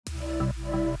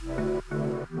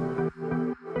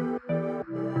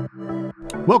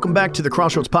Welcome back to the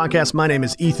Crossroads Podcast. My name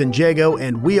is Ethan Jago,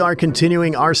 and we are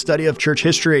continuing our study of church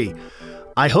history.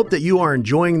 I hope that you are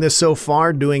enjoying this so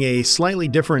far, doing a slightly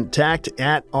different tact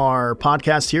at our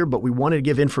podcast here, but we wanted to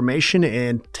give information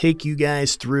and take you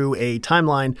guys through a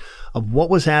timeline of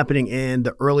what was happening in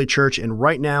the early church. And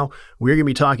right now, we're going to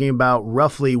be talking about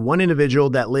roughly one individual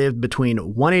that lived between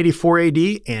 184 AD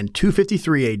and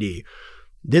 253 AD.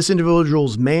 This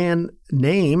individual's name,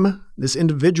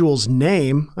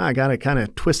 I got to kind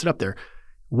of twist it up there,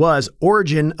 was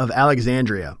Origen of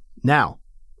Alexandria. Now,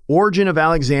 Origen of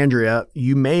Alexandria,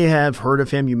 you may have heard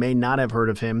of him, you may not have heard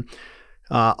of him.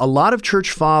 A lot of church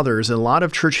fathers, a lot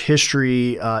of church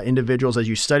history individuals, as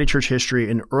you study church history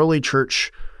and early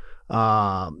church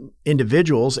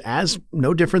individuals, as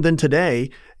no different than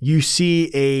today, you see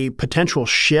a potential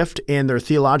shift in their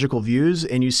theological views,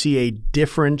 and you see a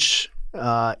difference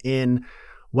in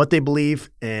what they believe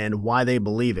and why they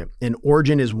believe it. And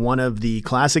Origen is one of the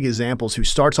classic examples who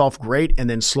starts off great and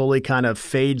then slowly kind of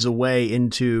fades away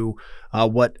into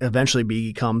what eventually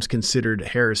becomes considered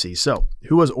heresy. So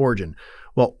who was Origen?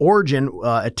 Well, Origen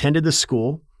attended the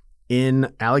school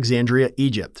in Alexandria,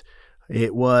 Egypt.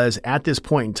 It was at this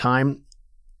point in time,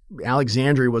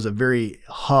 Alexandria was a very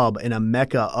hub and a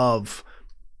mecca of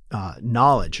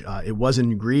knowledge. It was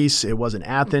in Greece, it was in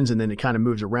Athens, and then it kind of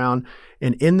moves around.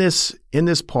 And in this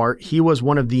part, he was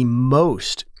one of the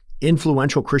most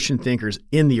influential Christian thinkers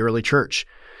in the early church.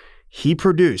 He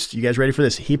produced, you guys ready for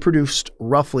this? He produced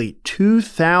roughly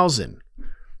 2,000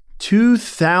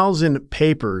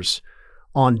 papers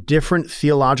on different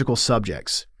theological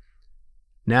subjects.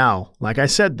 Now, like I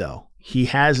said, though, he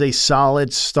has a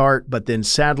solid start, but then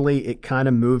sadly, it kind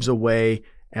of moves away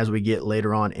as we get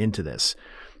later on into this.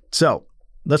 So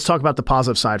let's talk about the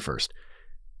positive side first.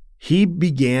 He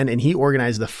began and he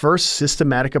organized the first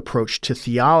systematic approach to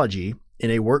theology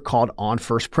in a work called On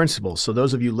First Principles. So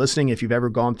those of you listening, if you've ever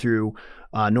gone through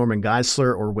Norman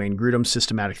Geisler or Wayne Grudem's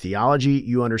systematic theology,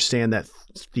 you understand that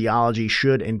theology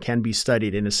should and can be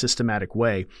studied in a systematic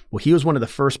way. Well, he was one of the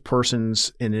first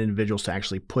persons and individuals to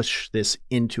actually push this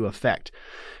into effect.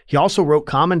 He also wrote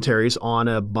commentaries on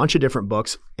a bunch of different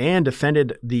books and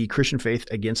defended the Christian faith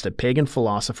against a pagan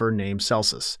philosopher named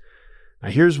Celsus. Now,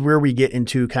 here's where we get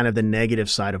into kind of the negative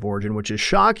side of Origen, which is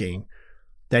shocking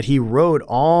that he wrote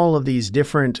all of these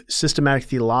different systematic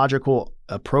theological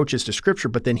approaches to Scripture,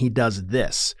 but then he does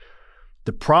this.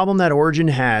 The problem that Origen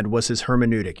had was his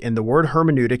hermeneutic, and the word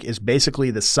hermeneutic is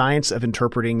basically the science of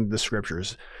interpreting the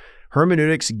Scriptures.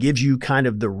 Hermeneutics gives you kind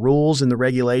of the rules and the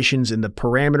regulations and the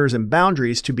parameters and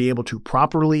boundaries to be able to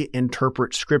properly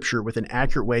interpret Scripture with an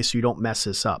accurate way so you don't mess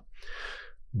this up.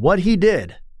 What he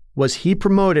did was he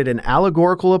promoted an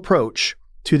allegorical approach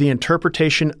to the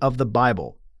interpretation of the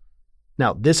Bible.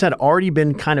 Now, this had already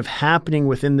been kind of happening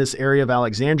within this area of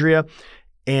Alexandria,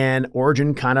 and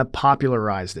Origen kind of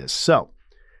popularized this. So,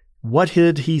 what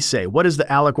did he say? What is the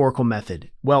allegorical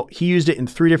method? Well, he used it in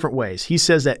three different ways. He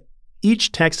says that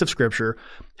each text of Scripture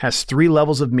has three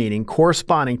levels of meaning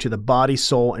corresponding to the body,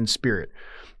 soul, and spirit.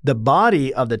 The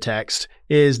body of the text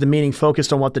is the meaning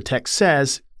focused on what the text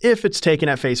says if it's taken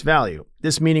at face value.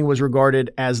 This meaning was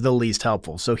regarded as the least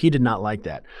helpful, so he did not like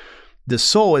that. The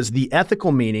soul is the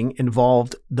ethical meaning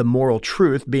involved the moral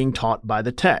truth being taught by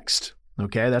the text.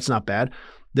 Okay, that's not bad.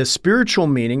 The spiritual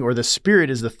meaning, or the spirit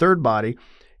is the third body,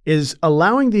 is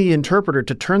allowing the interpreter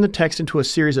to turn the text into a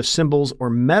series of symbols or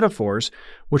metaphors,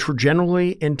 which were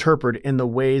generally interpreted in the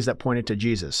ways that pointed to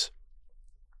Jesus.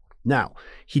 Now,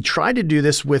 he tried to do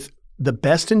this with the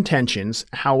best intentions.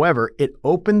 However, it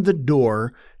opened the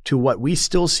door to what we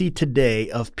still see today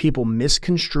of people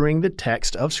misconstruing the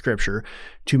text of Scripture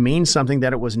to mean something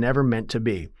that it was never meant to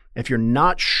be. If you're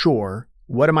not sure,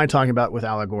 what am I talking about with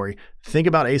allegory? Think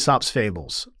about Aesop's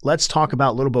fables. Let's talk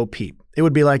about Little Bo Peep. It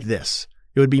would be like this.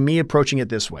 It would be me approaching it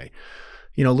this way.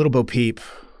 You know, Little Bo Peep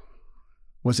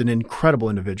was an incredible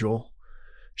individual.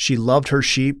 She loved her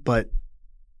sheep, but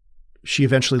she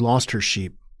eventually lost her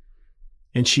sheep,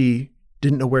 and she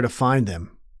didn't know where to find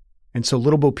them. And so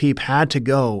Little Bo Peep had to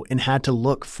go and had to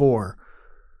look for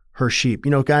her sheep.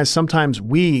 You know, guys, sometimes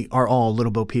we are all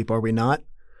Little Bo Peep, are we not?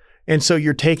 And so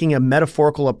you're taking a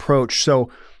metaphorical approach. So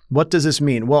what does this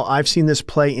mean? Well, I've seen this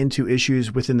play into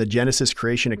issues within the Genesis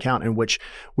creation account, in which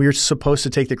we are supposed to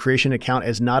take the creation account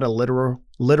as not a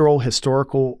literal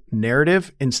historical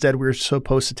narrative. Instead, we're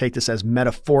supposed to take this as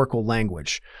metaphorical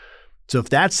language. So if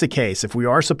that's the case, if we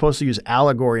are supposed to use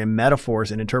allegory and metaphors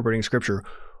in interpreting Scripture,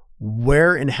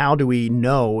 where and how do we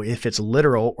know if it's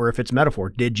literal or if it's metaphor?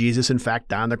 Did Jesus in fact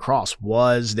die on the cross?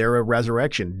 Was there a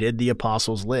resurrection? Did the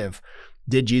apostles live?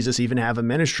 Did Jesus even have a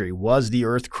ministry? Was the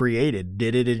earth created?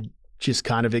 Did it just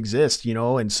kind of exist, you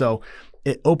know? And so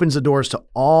it opens the doors to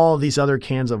all these other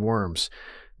cans of worms.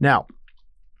 Now,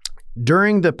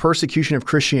 during the persecution of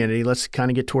Christianity, let's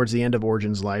kind of get towards the end of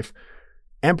Origen's life,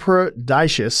 Emperor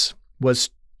Decius was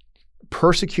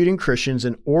persecuting Christians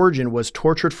and Origen was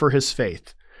tortured for his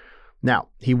faith. Now,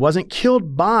 he wasn't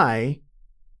killed by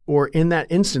or in that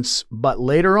instance, but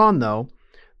later on though,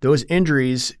 those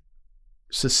injuries,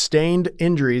 sustained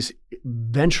injuries,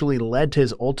 eventually led to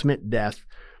his ultimate death.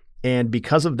 And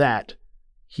because of that,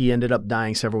 he ended up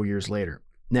dying several years later.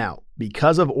 Now,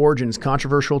 because of Origen's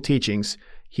controversial teachings,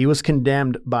 he was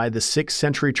condemned by the 6th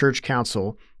century church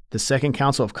council, the Second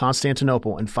Council of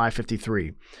Constantinople in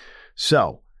 553.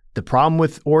 So the problem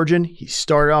with Origen, he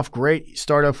started off great, he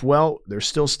started off well. There's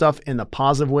still stuff in the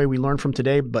positive way we learn from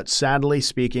today, but sadly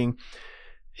speaking,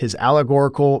 his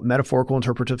allegorical, metaphorical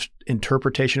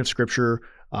interpretation of Scripture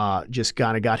just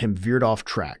kind of got him veered off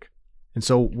track. And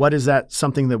so what is that,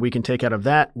 something that we can take out of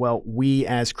that? Well, we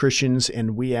as Christians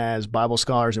and we as Bible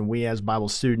scholars and we as Bible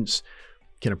students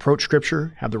can approach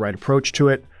Scripture, have the right approach to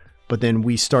it, but then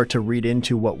we start to read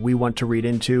into what we want to read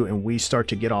into and we start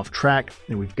to get off track,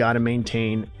 and we've got to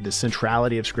maintain the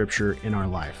centrality of Scripture in our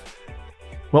life.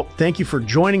 Well, thank you for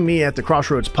joining me at the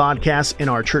Crossroads Podcast in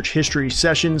our church history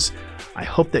sessions. I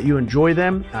hope that you enjoy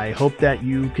them. I hope that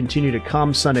you continue to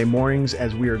come Sunday mornings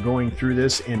as we are going through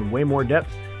this in way more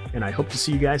depth, and I hope to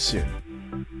see you guys soon.